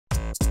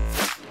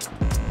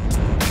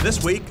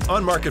This week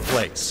on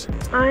Marketplace.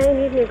 I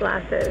need new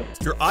glasses.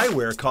 Your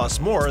eyewear costs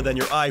more than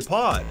your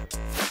iPod.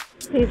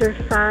 These are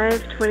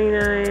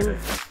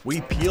 $5.29.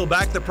 We peel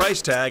back the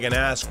price tag and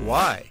ask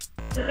why.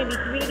 It's going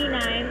to be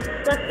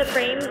 $3.89 plus the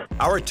frames.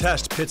 Our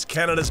test pits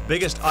Canada's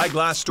biggest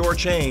eyeglass store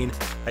chain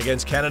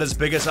against Canada's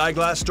biggest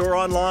eyeglass store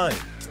online.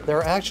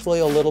 They're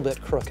actually a little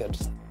bit crooked.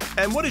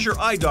 And what is your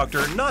eye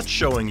doctor not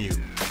showing you?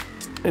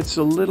 It's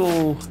a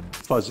little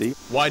fuzzy.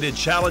 Why did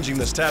challenging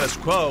the status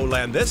quo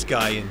land this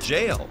guy in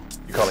jail?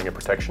 You calling it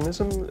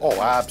protectionism? Oh,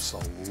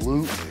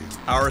 absolutely.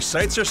 Our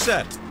sights are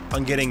set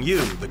on getting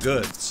you the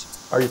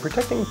goods. Are you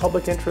protecting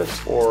public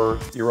interest or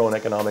your own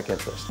economic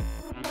interest?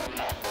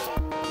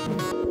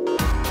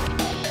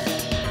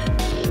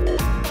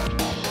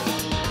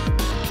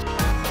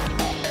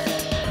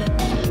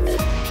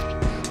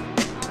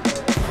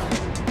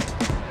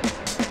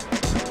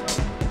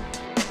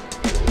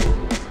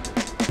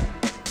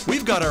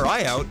 We've got our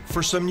eye out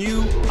for some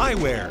new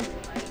eyewear.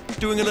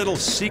 Doing a little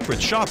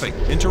secret shopping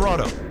in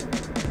Toronto.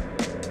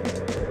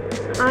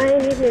 I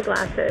need new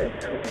glasses,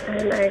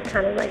 and I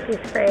kind of like these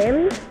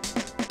frames.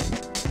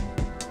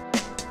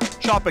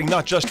 Shopping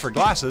not just for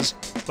glasses,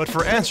 but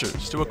for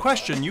answers to a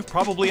question you've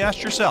probably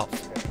asked yourself.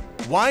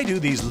 Why do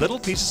these little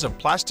pieces of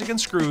plastic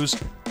and screws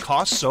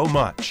cost so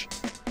much?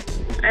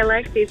 I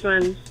like these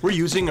ones. We're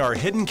using our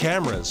hidden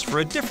cameras for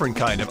a different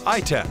kind of eye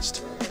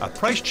test. A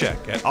price check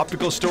at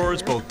optical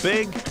stores both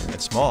big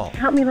and small.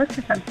 Help me look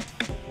for them.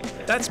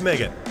 That's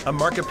Megan, a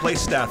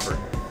Marketplace staffer.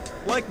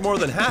 Like more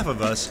than half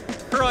of us,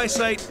 her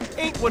eyesight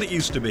ain't what it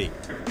used to be.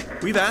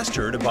 We've asked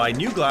her to buy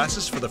new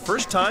glasses for the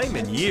first time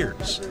in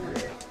years.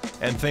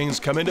 And things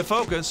come into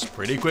focus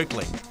pretty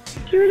quickly.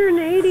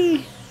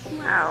 $280.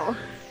 Wow.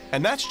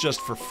 And that's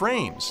just for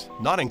frames,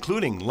 not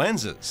including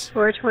lenses.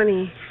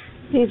 $420.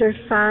 These are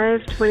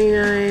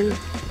 $5.29.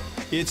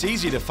 It's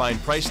easy to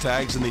find price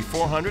tags in the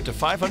 $400 to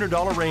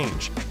 $500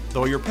 range,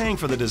 though you're paying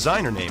for the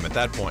designer name at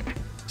that point.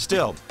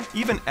 Still,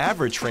 even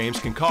average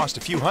frames can cost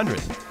a few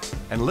hundred.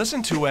 And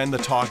listen to when the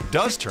talk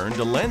does turn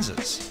to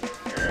lenses.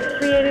 $389.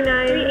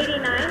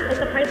 $3.89 is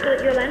the price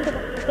of your lens.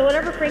 So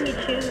whatever frame you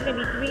choose is going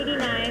to be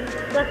 $3.89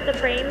 plus the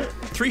frames.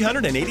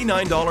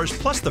 $389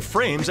 plus the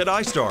frames at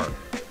iStar.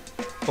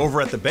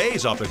 Over at the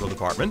Bay's optical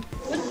department.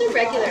 What's the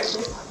regular?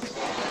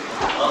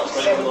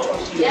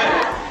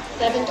 Yeah,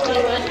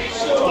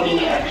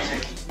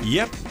 $7.21.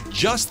 Yep,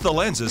 just the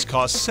lenses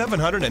cost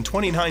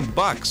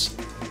 $729.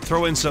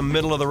 Throw in some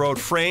middle-of-the-road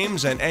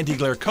frames and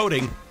anti-glare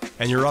coating,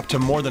 and you're up to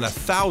more than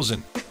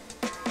 $1,000.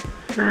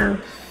 Wow.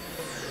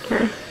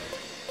 Okay.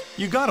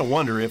 You gotta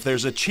wonder if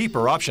there's a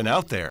cheaper option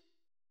out there.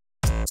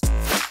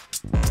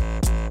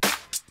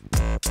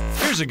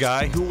 Here's a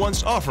guy who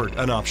once offered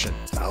an option.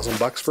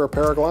 $1,000 for a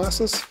pair of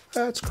glasses?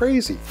 That's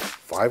crazy.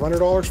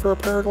 $500 for a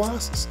pair of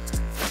glasses?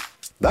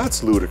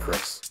 That's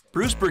ludicrous.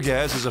 Bruce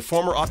Burgess is a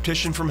former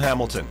optician from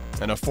Hamilton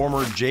and a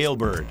former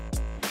jailbird.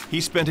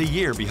 He spent a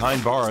year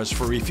behind bars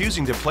for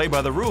refusing to play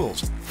by the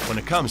rules when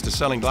it comes to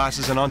selling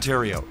glasses in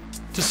Ontario.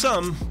 To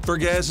some,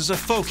 Burgess is a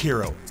folk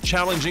hero,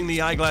 challenging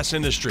the eyeglass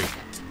industry.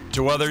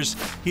 To others,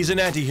 he's an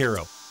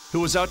anti-hero who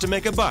was out to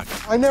make a buck.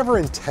 I never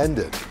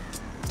intended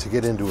to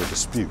get into a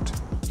dispute.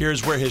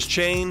 Here's where his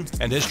chain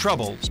and his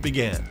troubles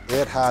began.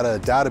 It had a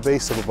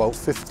database of about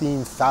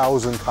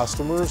 15,000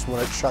 customers when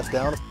it shut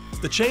down.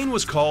 The chain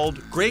was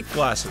called Great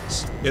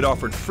Glasses. It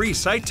offered free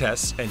sight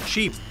tests and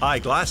cheap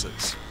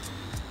eyeglasses.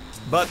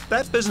 But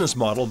that business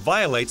model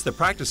violates the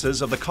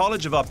practices of the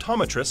College of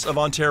Optometrists of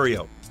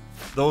Ontario.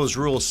 Those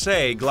rules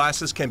say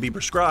glasses can be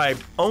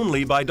prescribed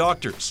only by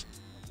doctors.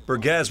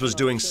 Burgess was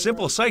doing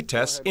simple sight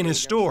tests in his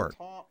store.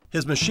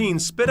 His machine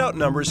spit out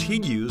numbers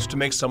he'd use to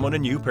make someone a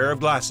new pair of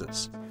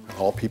glasses.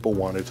 All people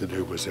wanted to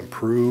do was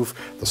improve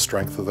the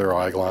strength of their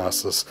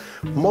eyeglasses,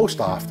 most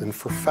often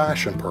for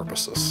fashion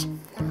purposes.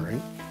 All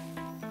right?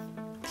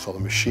 So the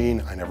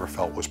machine I never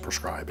felt was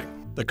prescribing.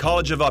 The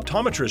College of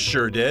Optometrists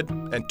sure did,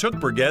 and took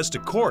Burgess to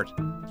court.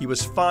 He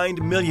was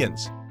fined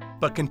millions,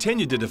 but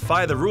continued to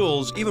defy the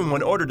rules even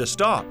when ordered to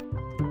stop.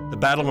 The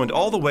battle went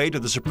all the way to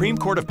the Supreme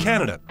Court of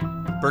Canada.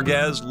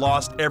 Burgess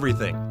lost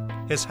everything: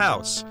 his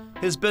house,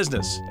 his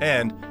business,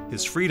 and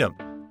his freedom.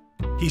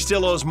 He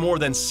still owes more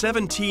than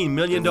 $17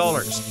 million,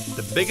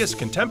 the biggest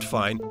contempt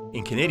fine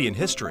in Canadian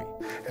history.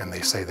 And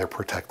they say they're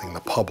protecting the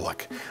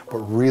public, but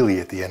really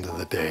at the end of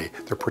the day,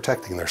 they're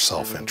protecting their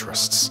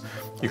self-interests.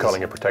 You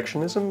calling it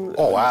protectionism?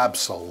 Oh,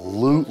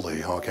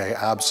 absolutely, okay,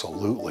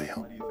 absolutely.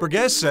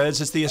 Burgess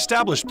says it's the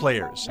established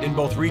players in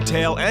both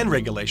retail and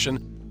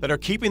regulation that are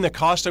keeping the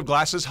cost of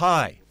glasses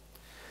high.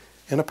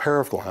 In a pair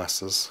of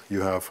glasses,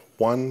 you have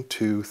 1,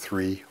 2,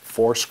 3,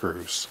 4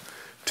 screws,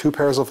 2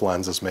 pairs of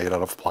lenses made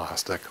out of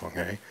plastic,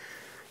 okay?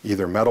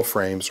 Either metal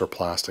frames or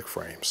plastic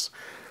frames.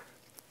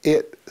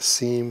 It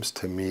seems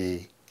to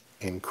me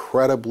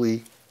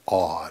incredibly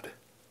odd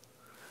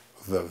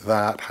that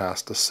that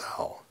has to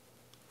sell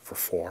for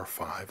 $400,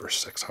 $500, or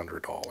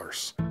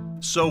 $600.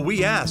 So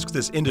we asked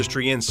this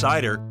industry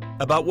insider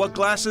about what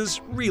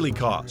glasses really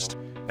cost,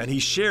 and he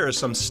shares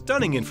some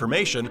stunning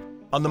information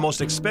on the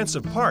most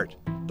expensive part,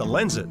 the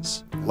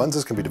lenses.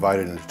 Lenses can be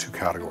divided into two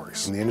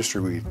categories. In the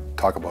industry, we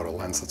talk about a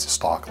lens that's a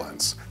stock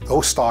lens.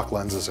 Those stock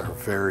lenses are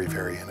very,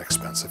 very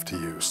inexpensive to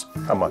use.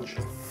 How much?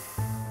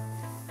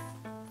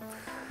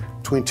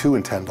 Between $2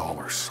 and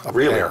 $10 a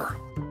Really? pair.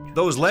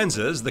 Those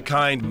lenses, the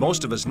kind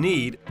most of us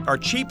need, are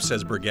cheap,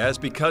 says Burgess,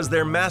 because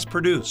they're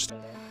mass-produced.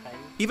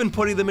 Even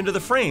putting them into the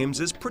frames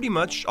is pretty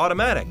much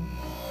automatic.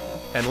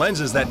 And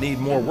lenses that need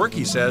more work,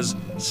 he says,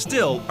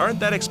 still aren't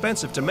that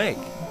expensive to make.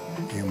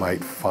 You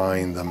might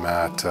find them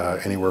at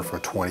anywhere from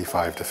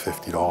 $25 to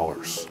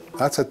 $50.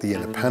 That's at the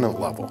independent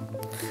level.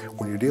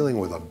 When you're dealing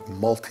with a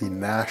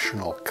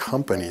multinational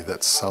company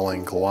that's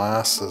selling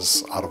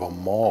glasses out of a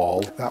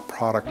mall, that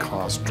product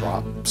cost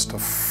drops to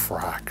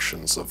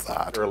fractions of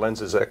that. There are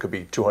lenses that could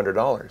be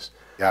 $200.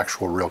 The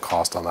actual real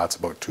cost on that's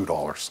about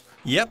 $2.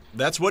 Yep,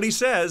 that's what he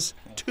says,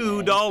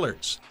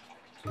 $2.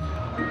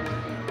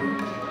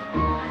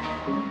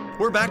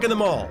 We're back in the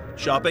mall,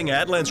 shopping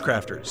at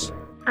LensCrafters.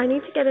 I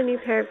need to get a new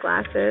pair of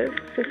glasses.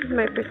 This is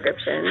my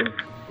prescription.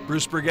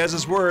 Bruce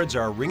Burgess's words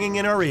are ringing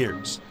in our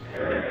ears.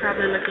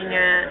 Probably looking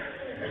at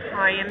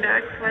high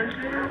index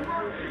lenses,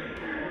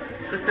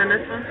 the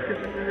thinnest ones, because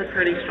this is a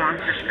pretty strong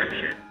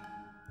prescription.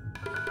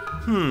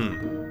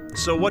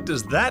 So what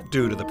does that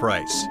do to the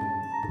price?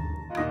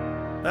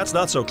 That's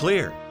not so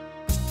clear.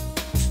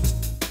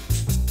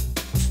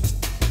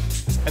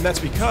 And that's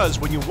because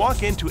when you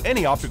walk into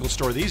any optical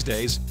store these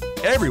days,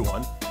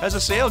 everyone has a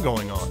sale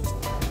going on.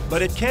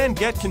 But it can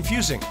get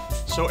confusing,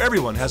 so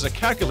everyone has a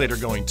calculator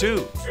going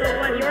too. So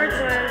what yours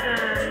was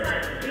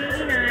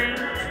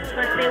 $389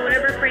 plus say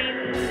whatever frame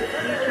you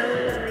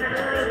chose,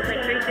 it was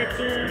like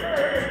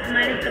 $350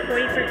 minus the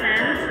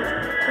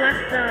 40% plus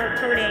the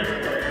coating,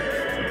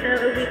 so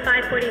it would be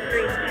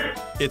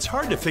 $543. It's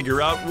hard to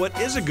figure out what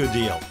is a good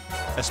deal,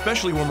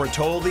 especially when we're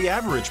told the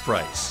average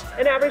price.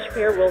 An average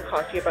pair will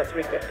cost you about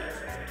 $350.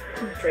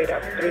 Straight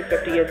up,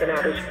 $350 is an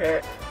average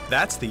pair.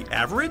 That's the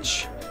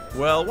average?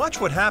 Well, watch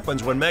what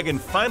happens when Megan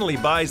finally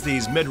buys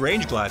these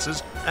mid-range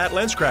glasses at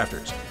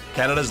LensCrafters,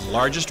 Canada's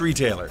largest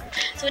retailer.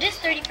 So it is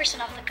 30%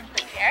 off the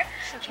complete pair,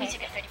 which means you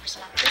get 30%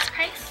 off this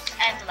price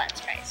and the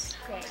lens price.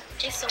 Great.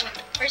 Okay, so with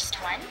the first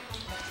one,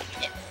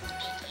 it's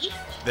the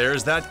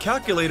There's that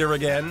calculator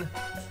again.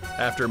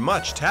 After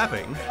much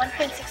tapping,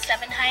 1.67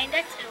 high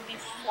index, it will be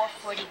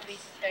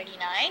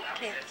 $443.39.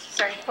 Okay,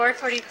 sorry,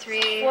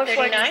 $443.39.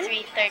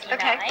 $443.39.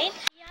 Okay.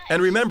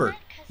 and remember,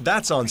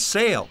 that's on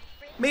sale.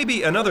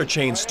 Maybe another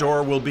chain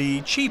store will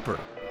be cheaper.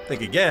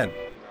 Think again.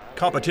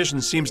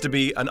 Competition seems to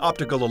be an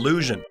optical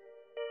illusion.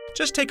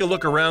 Just take a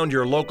look around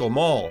your local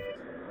mall.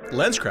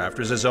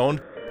 LensCrafters is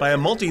owned by a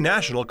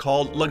multinational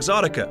called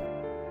Luxottica.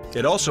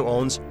 It also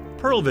owns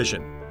Pearl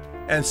Vision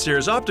and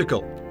Sears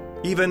Optical,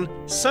 even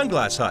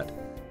Sunglass Hut.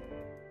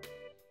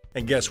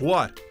 And guess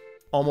what?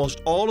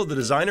 Almost all of the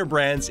designer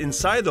brands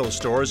inside those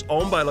stores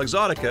owned by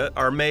Luxottica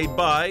are made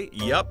by,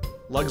 yup,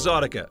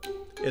 Luxottica.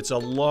 It's a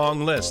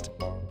long list.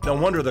 No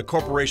wonder the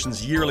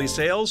corporation's yearly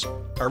sales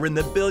are in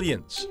the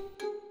billions.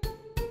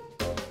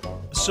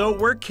 So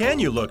where can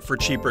you look for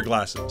cheaper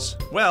glasses?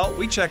 Well,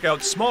 we check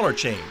out smaller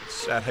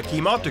chains at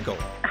Hakim Optical.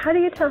 How do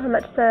you tell how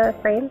much the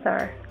frames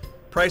are?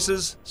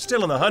 Prices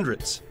still in the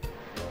hundreds.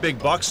 Big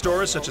box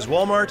stores such as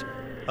Walmart,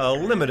 a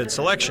limited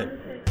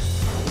selection.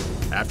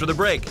 After the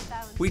break,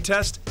 we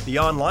test the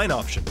online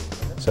option.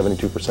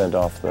 72%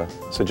 off the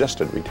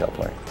suggested retail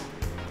plane.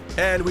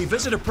 And we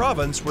visit a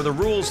province where the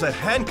rules that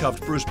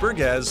handcuffed Bruce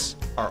Burgess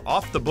are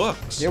off the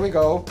books. Here we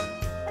go.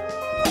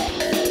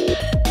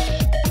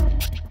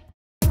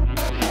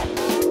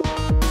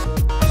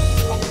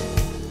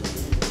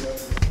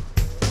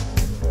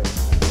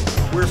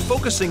 We're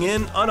focusing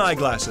in on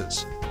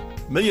eyeglasses.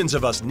 Millions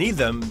of us need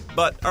them,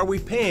 but are we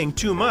paying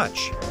too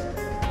much?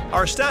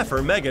 Our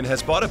staffer, Megan,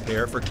 has bought a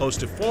pair for close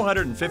to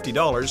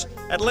 $450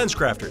 at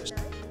LensCrafters.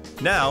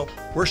 Now,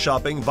 we're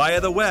shopping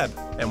via the web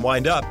and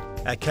wind up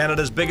at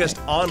Canada's biggest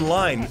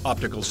online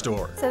optical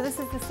store. So this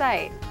is the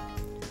site.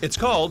 It's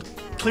called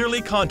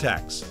Clearly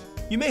Contacts.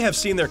 You may have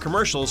seen their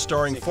commercials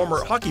starring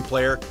former hockey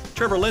player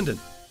Trevor Linden.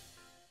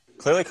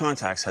 Clearly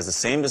Contacts has the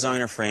same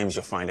designer frames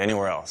you'll find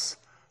anywhere else.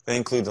 They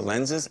include the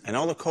lenses and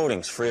all the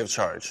coatings free of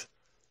charge.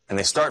 And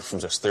they start from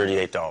just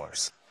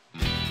 $38.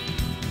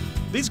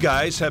 These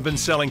guys have been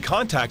selling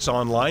contacts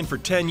online for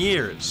 10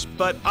 years,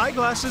 but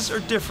eyeglasses are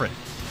different.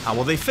 How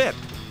will they fit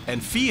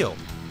and feel?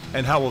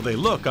 And how will they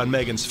look on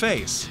Megan's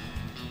face?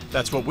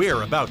 That's what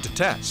we're about to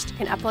test. You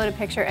can upload a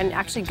picture and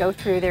actually go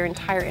through their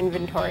entire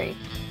inventory.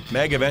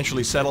 Meg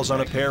eventually settles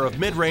on a pair of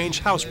mid-range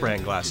house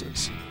brand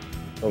glasses.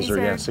 Those are,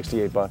 again,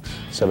 $68.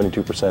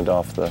 72%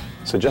 off the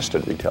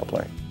suggested retail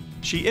plane.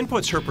 She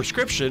inputs her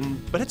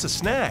prescription, but it's a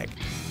snag.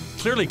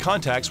 Clearly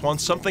Contacts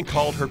wants something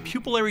called her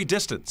pupillary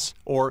distance,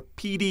 or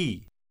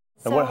PD.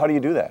 And how do you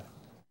do that?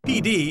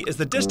 PD is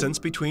the distance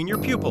between your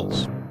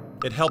pupils.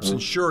 It helps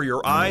ensure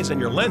your eyes and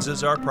your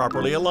lenses are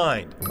properly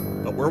aligned.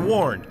 But we're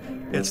warned,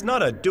 it's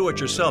not a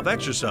do-it-yourself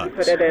exercise.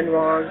 Put it in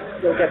wrong,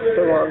 you'll get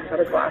the wrong set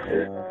of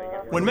glasses.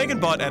 When Megan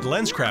bought at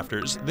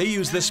LensCrafters, they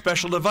use this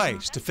special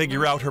device to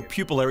figure out her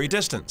pupillary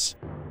distance.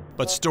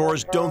 But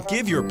stores don't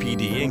give your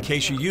PD in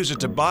case you use it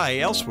to buy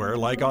elsewhere,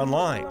 like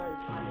online.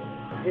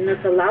 You're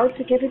not allowed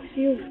to give it to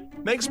you.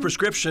 Meg's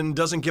prescription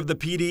doesn't give the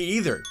PD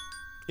either.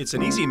 It's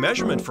an easy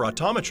measurement for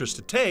optometrists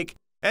to take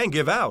and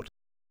give out,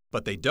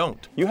 but they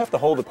don't. You have to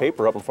hold the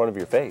paper up in front of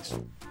your face.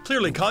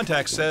 Clearly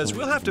Contacts says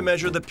we'll have to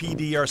measure the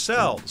PD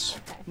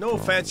ourselves. No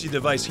fancy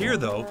device here,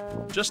 though.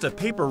 Just a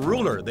paper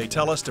ruler they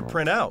tell us to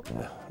print out.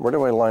 Where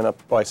do I line up?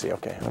 Oh, I see.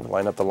 Okay. I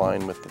line up the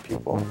line with the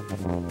pupil.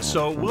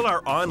 So will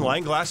our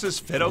online glasses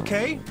fit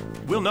okay?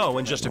 We'll know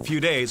in just a few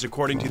days,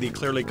 according to the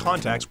Clearly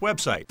Contacts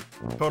website.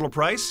 Total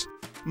price?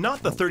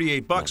 Not the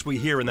 $38 we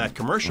hear in that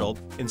commercial.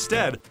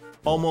 Instead,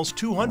 almost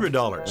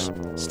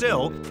 $200.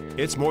 Still,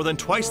 it's more than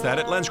twice that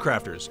at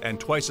LensCrafters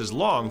and twice as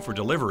long for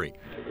delivery.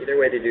 Either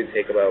way, they do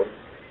take about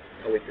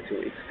a week to 2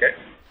 weeks, okay?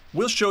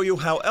 We'll show you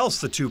how else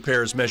the two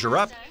pairs measure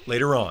up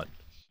later on.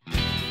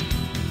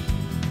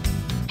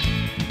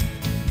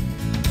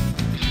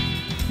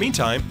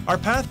 Meantime, our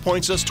path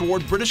points us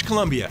toward British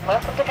Columbia,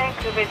 Welcome to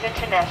Vancouver's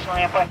International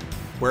Airport,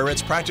 where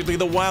it's practically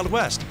the Wild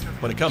West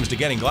when it comes to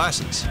getting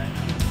glasses.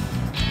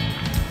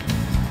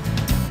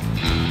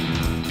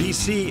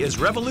 BC is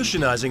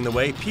revolutionizing the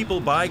way people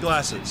buy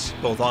glasses,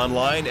 both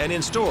online and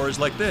in stores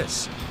like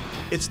this.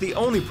 It's the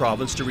only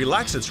province to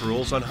relax its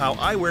rules on how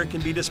eyewear can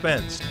be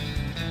dispensed.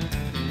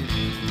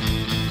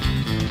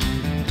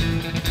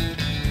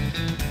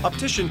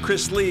 Optician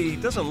Chris Lee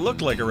doesn't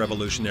look like a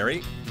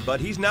revolutionary, but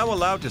he's now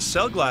allowed to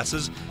sell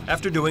glasses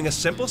after doing a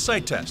simple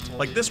sight test,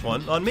 like this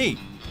one on me.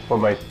 Or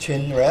my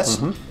chin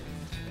rest.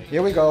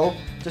 Here we go.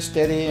 Just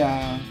steady.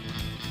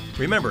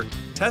 Remember,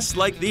 tests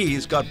like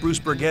these got Bruce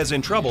Burgess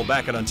in trouble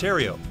back in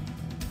Ontario.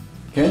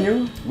 Can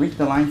you read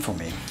the line for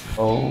me?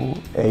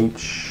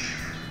 O-H-A.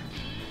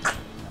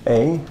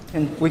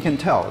 And we can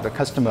tell the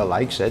customer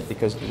likes it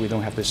because we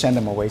don't have to send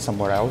them away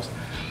somewhere else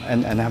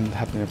and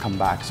have them come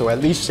back. So at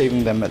least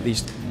saving them at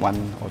least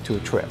 1 or 2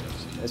 trips.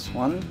 This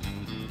one.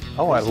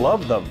 Oh, I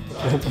love them.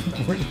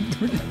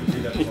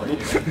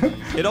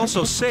 It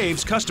also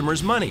saves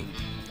customers money.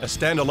 A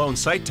standalone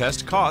sight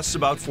test costs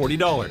about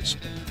 $40.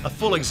 A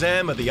full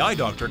exam at the eye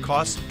doctor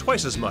costs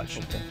twice as much,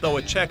 though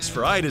it checks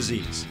for eye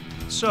disease.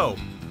 So,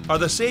 are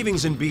the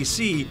savings in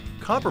BC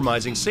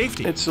compromising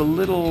safety? It's a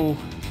little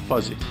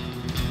fuzzy.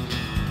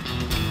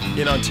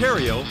 In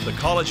Ontario, the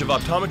College of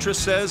Optometrists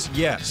says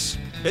yes.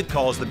 It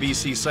calls the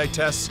BC sight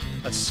tests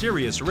a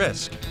serious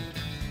risk.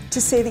 To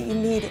say that you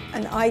need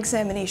an eye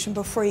examination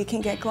before you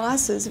can get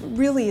glasses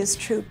really is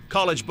true.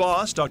 College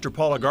boss Dr.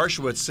 Paula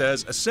Garshowitz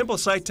says a simple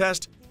sight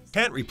test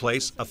can't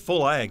replace a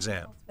full eye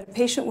exam. A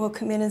patient will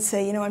come in and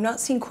say, you know, I'm not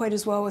seeing quite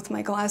as well with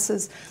my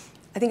glasses.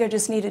 I think I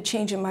just need a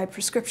change in my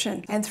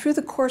prescription. And through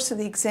the course of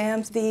the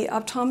exams, the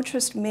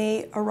optometrist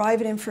may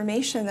arrive at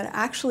information that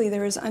actually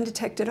there is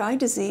undetected eye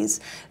disease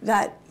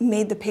that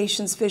made the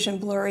patient's vision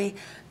blurry,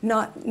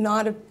 not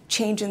a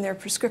change in their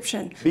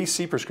prescription.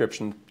 BC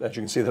prescription, as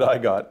you can see that I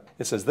got,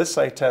 it says this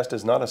sight test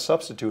is not a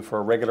substitute for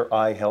a regular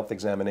eye health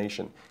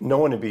examination. No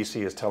one in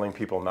BC is telling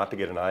people not to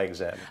get an eye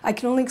exam. I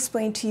can only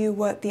explain to you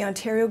what the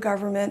Ontario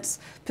government's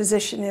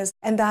position is,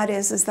 and that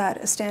is that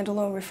a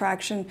standalone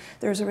refraction,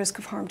 there's a risk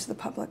of harm to the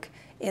public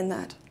in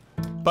that.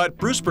 But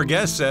Bruce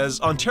Burgess says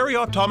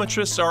Ontario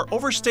optometrists are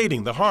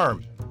overstating the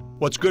harm.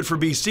 What's good for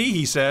BC,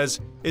 he says,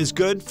 is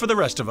good for the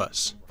rest of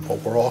us. Well,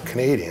 we're all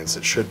Canadians.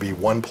 It should be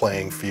one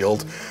playing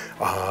field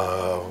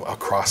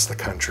across the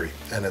country,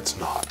 and it's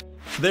not.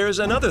 There's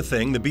another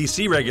thing the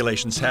BC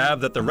regulations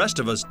have that the rest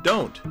of us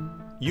don't.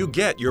 You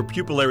get your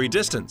pupillary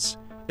distance.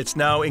 It's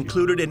now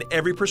included in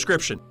every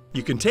prescription.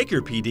 You can take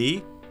your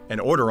PD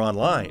and order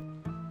online.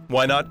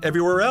 Why not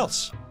everywhere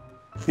else?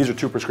 These are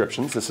 2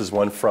 prescriptions. This is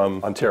one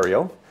from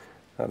Ontario,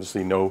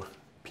 obviously no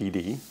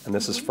PD, and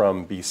this is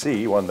from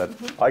BC, one that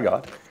I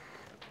got,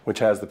 which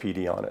has the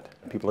PD on it.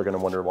 People are going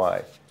to wonder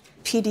why.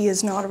 PD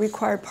is not a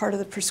required part of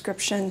the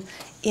prescription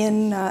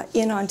in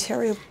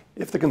Ontario.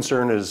 If the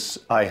concern is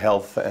eye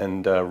health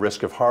and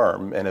risk of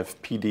harm, and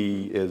if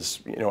PD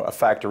is a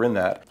factor in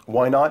that,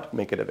 why not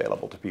make it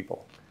available to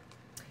people?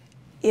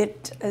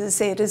 As I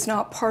say, it is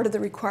not part of the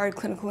required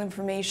clinical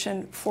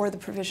information for the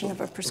provision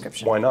of a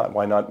prescription. Why not?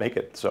 Why not make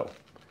it so?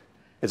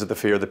 Is it the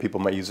fear that people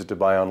might use it to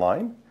buy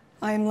online?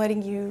 I'm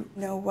letting you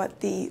know what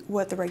the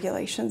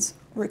regulations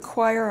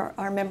require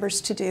our members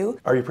to do.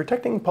 Are you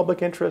protecting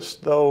public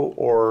interest, though,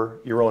 or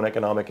your own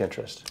economic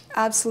interest?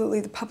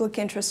 Absolutely, the public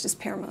interest is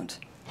paramount.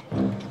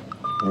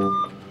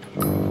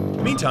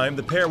 Meantime,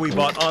 the pair we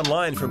bought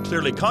online from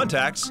Clearly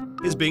Contacts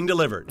is being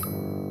delivered.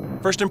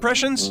 First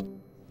impressions?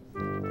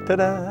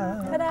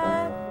 Ta-da!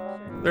 Ta-da!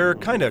 They're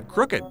kind of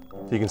crooked.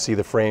 You can see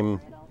the frame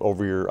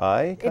over your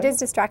eye? It is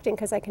distracting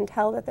because I can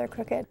tell that they're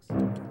crooked.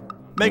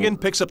 Megan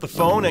picks up the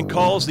phone and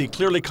calls the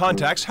Clearly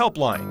Contacts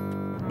helpline.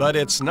 But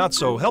it's not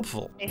so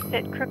helpful. They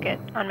sit crooked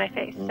on my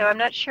face, so I'm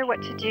not sure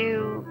what to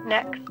do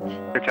next.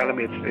 They're telling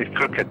me it's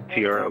crooked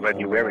to when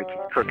you wear it,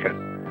 it's crooked.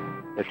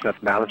 It's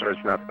not balanced or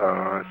it's not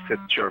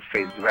sits your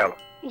face well.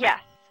 Yes.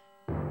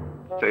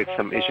 So it's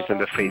some issues in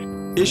the face.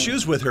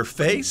 Issues with her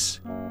face?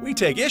 We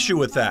take issue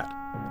with that.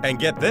 And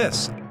get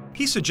this,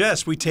 He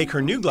suggests we take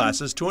her new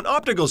glasses to an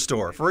optical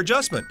store for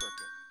adjustment.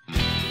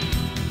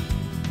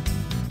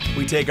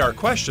 We take our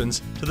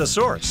questions to the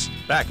source,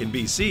 back in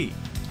BC.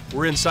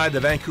 We're inside the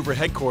Vancouver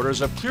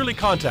headquarters of Clearly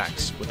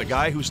Contacts with the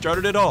guy who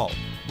started it all,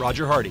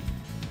 Roger Hardy.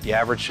 The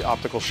average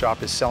optical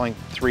shop is selling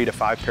 3 to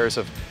 5 pairs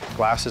of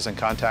glasses and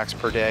contacts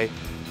per day,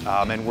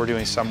 and we're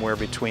doing somewhere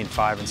between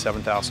 5,000 and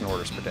 7,000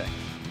 orders per day.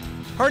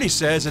 Hardy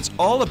says it's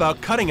all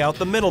about cutting out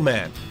the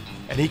middleman,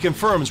 and he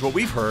confirms what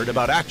we've heard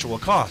about actual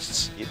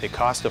costs. The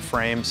cost of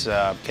frames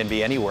can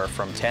be anywhere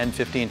from $10,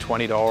 $15,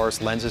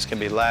 $20. Lenses can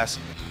be less.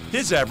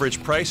 His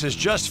average price is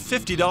just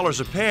 $50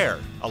 a pair,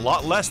 a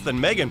lot less than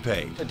Megan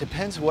paid. It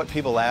depends what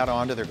people add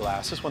on to their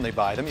glasses when they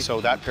buy them.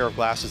 So that pair of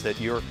glasses that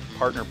your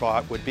partner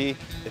bought would be,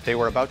 if they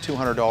were about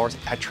 $200,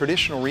 at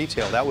traditional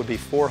retail, that would be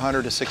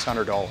 $400 to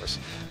 $600.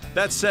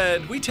 That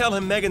said, we tell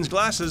him Megan's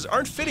glasses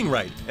aren't fitting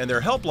right, and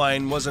their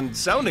helpline wasn't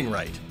sounding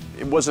right.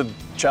 It was a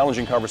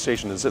challenging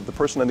conversation. Is it the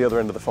person on the other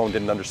end of the phone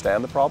didn't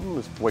understand the problem,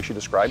 is the way she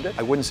described it?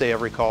 I wouldn't say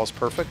every call is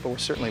perfect, but we're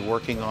certainly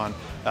working on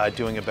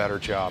doing a better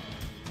job.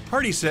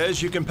 Hardy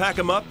says you can pack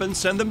them up and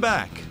send them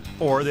back,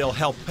 or they'll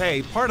help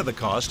pay part of the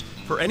cost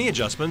for any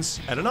adjustments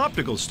at an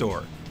optical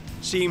store.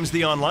 Seems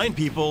the online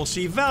people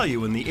see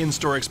value in the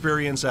in-store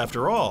experience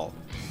after all.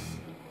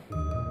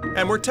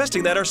 And we're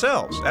testing that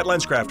ourselves at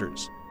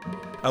LensCrafters.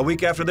 A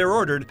week after they're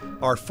ordered,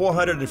 our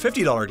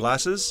 $450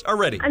 glasses are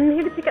ready. I'm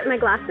here to pick up my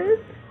glasses.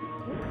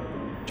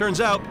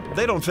 Turns out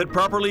they don't fit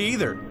properly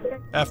either.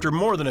 After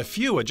more than a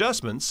few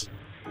adjustments,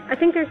 I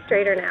think they're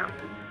straighter now.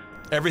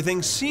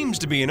 everything seems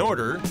to be in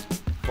order.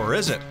 Or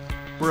is it?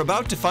 We're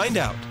about to find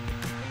out.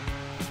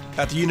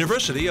 At the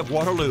University of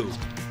Waterloo,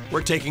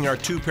 we're taking our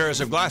 2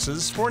 pairs of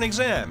glasses for an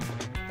exam,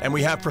 and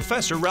we have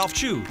Professor Ralph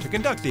Chu to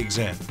conduct the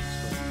exam.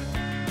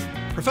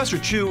 Professor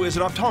Chu is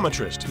an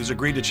optometrist who's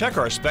agreed to check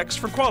our specs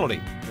for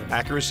quality,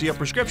 accuracy of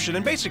prescription,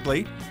 and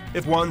basically,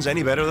 if one's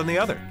any better than the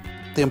other.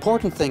 The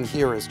important thing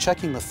here is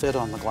checking the fit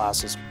on the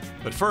glasses.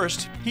 But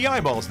first, he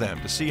eyeballs them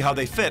to see how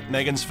they fit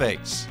Megan's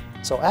face.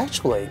 So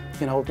actually,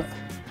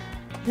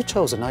 you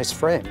chose a nice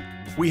frame.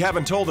 We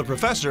haven't told the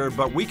professor,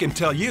 but we can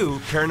tell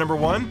you pair number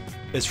 1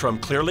 is from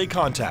Clearly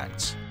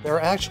Contacts. They're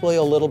actually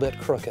a little bit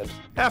crooked.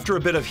 After a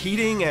bit of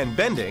heating and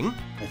bending,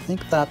 I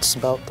think that's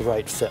about the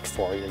right fit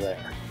for you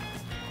there.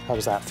 How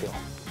does that feel?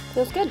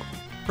 Feels good.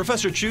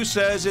 Professor Chu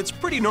says it's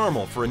pretty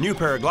normal for a new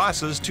pair of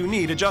glasses to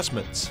need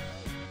adjustments.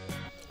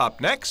 Up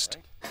next,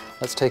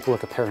 let's take a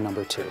look at pair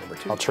number 2.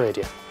 I'll trade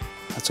you.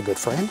 That's a good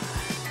frame.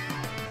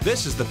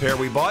 This is the pair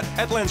we bought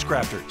at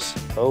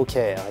LensCrafters.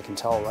 Okay, I can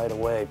tell right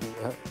away.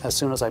 As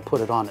soon as I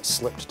put it on, it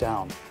slipped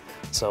down.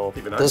 So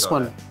Even this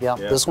one,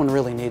 this one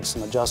really needs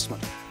some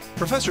adjustment.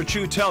 Professor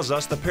Chu tells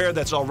us the pair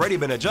that's already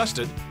been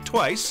adjusted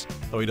twice,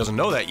 though he doesn't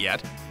know that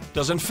yet,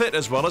 doesn't fit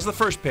as well as the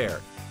first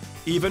pair.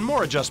 Even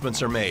more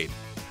adjustments are made.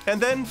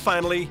 And then,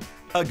 finally,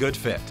 a good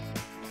fit.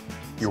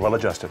 You're well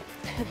adjusted.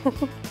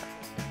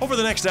 Over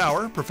the next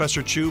hour,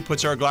 Professor Chu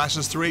puts our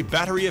glasses through a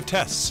battery of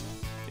tests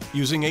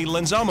using a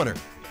lensometer.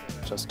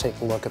 Just take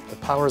a look at the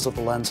powers of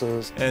the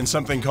lenses. And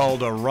something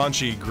called a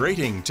raunchy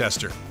grating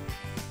tester.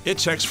 It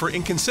checks for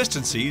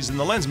inconsistencies in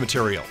the lens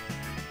material.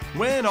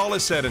 When all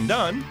is said and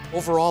done,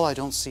 overall, I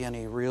don't see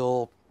any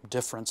real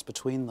difference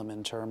between them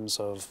in terms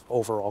of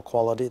overall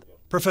quality.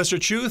 Professor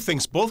Chu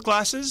thinks both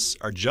glasses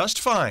are just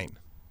fine.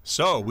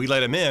 So we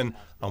let him in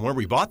on where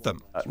we bought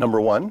them. Number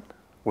 1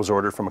 was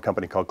ordered from a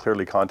company called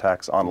Clearly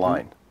Contacts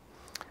Online.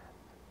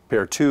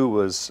 Pair 2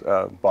 was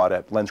bought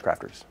at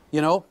LensCrafters.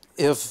 You know,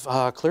 if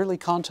Clearly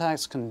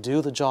Contacts can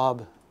do the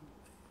job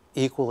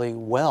equally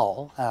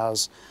well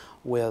as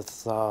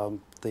with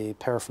the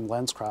pair from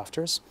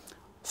LensCrafters,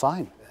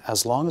 fine.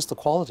 As long as the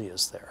quality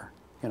is there,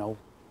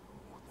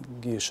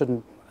 you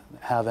shouldn't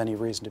have any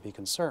reason to be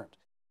concerned.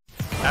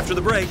 After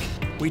the break,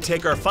 we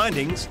take our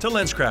findings to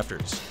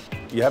LensCrafters.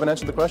 You haven't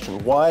answered the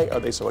question, why are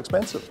they so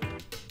expensive?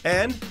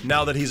 And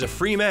now that he's a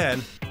free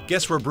man,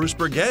 guess where Bruce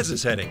Burgess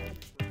is heading?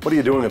 What are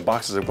you doing with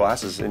boxes of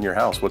glasses in your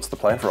house? What's the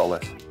plan for all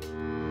this?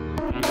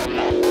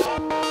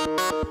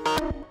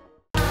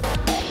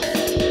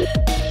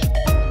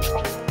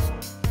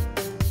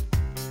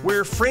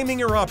 We're framing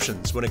your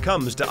options when it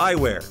comes to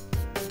eyewear,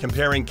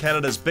 comparing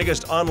Canada's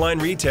biggest online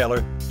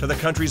retailer to the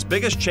country's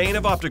biggest chain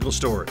of optical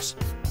stores.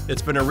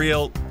 It's been a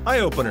real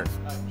eye-opener,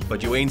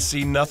 but you ain't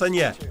seen nothing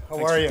yet.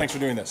 How are you? Thanks for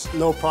doing this.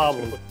 No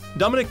problem.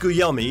 Dominic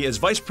Guglielmi is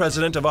Vice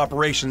President of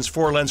Operations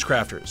for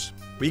LensCrafters.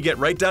 We get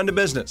right down to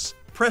business,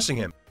 pressing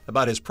him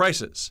about his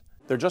prices.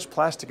 They're just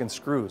plastic and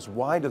screws.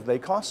 Why do they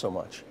cost so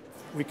much?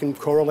 We can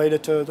correlate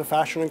it to the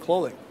fashion and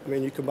clothing. I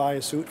mean, you can buy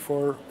a suit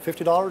for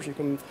 $50, you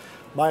can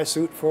buy a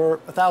suit for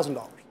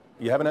 $1,000.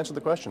 You haven't answered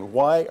the question.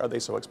 Why are they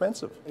so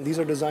expensive? And these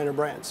are designer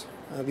brands.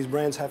 These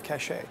brands have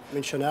cachet. I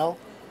mean, Chanel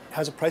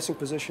has a pricing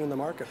position in the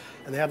market,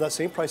 and they have that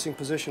same pricing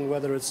position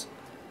whether it's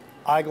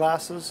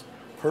eyeglasses,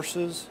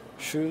 purses,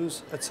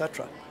 shoes,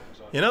 etc.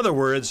 In other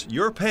words,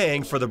 you're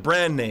paying for the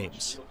brand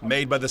names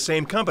made by the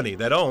same company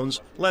that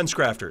owns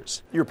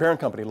LensCrafters. Your parent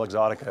company,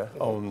 Luxottica,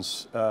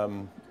 owns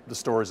the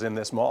stores in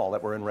this mall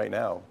that we're in right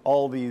now.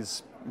 All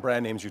these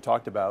brand names you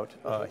talked about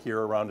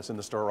here around us in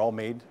the store are all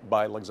made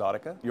by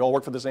Luxottica. You all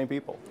work for the same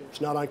people.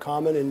 It's not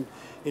uncommon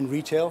in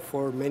retail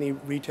for many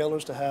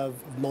retailers to have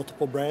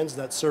multiple brands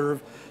that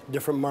serve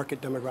different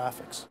market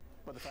demographics.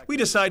 We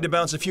decide to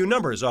bounce a few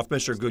numbers off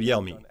Mr.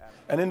 Guglielmi.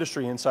 An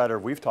industry insider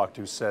we've talked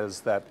to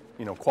says that,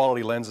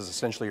 quality lenses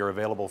essentially are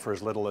available for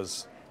as little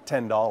as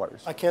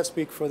 $10. I can't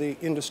speak for the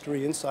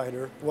industry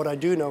insider. What I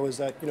do know is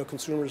that,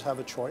 consumers have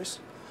a choice.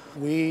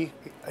 We,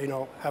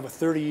 have a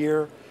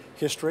 30-year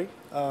history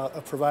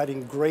of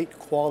providing great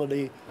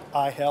quality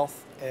eye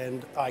health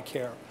and eye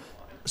care.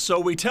 So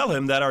we tell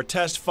him that our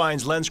test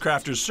finds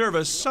LensCrafter's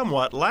service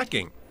somewhat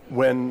lacking.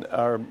 When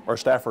our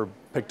staffer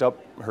picked up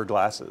her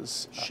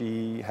glasses,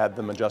 she had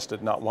them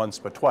adjusted not once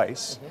but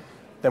twice.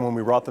 Then when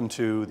we brought them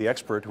to the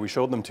expert who we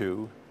showed them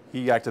to,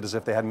 he acted as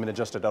if they hadn't been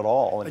adjusted at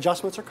all.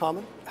 Adjustments are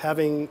common.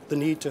 Having the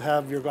need to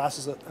have your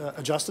glasses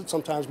adjusted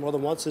sometimes more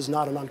than once is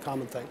not an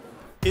uncommon thing.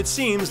 It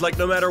seems like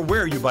no matter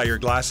where you buy your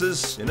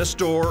glasses, in a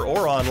store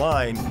or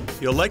online,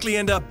 you'll likely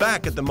end up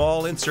back at the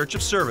mall in search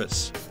of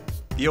service.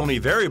 The only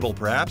variable,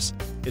 perhaps,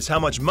 is how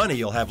much money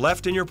you'll have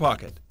left in your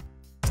pocket.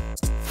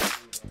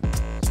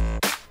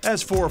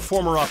 As for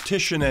former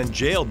optician and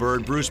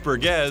jailbird Bruce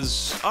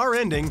Burgess, our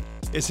ending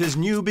is his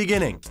new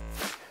beginning.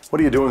 What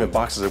are you doing with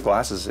boxes of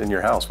glasses in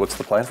your house? What's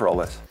the plan for all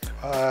this?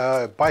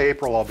 By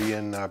April, I'll be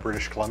in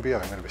British Columbia.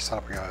 I'm going to be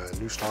setting up a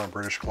new store in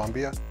British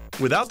Columbia.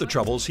 Without the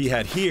troubles he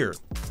had here,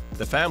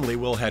 the family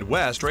will head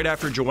west right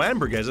after Joanne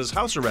Burgess's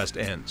house arrest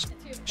ends.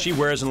 She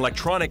wears an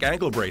electronic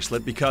ankle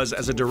bracelet because,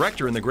 as a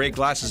director in the Grey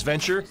Glasses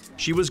venture,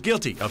 she was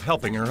guilty of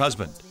helping her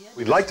husband.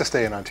 We'd like to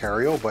stay in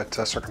Ontario, but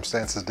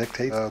circumstances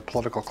dictate. The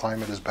political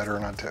climate is better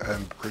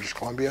in British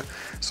Columbia,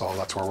 so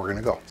that's where we're going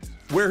to go.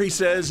 Where he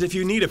says if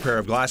you need a pair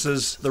of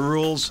glasses, the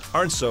rules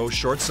aren't so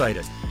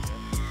short-sighted.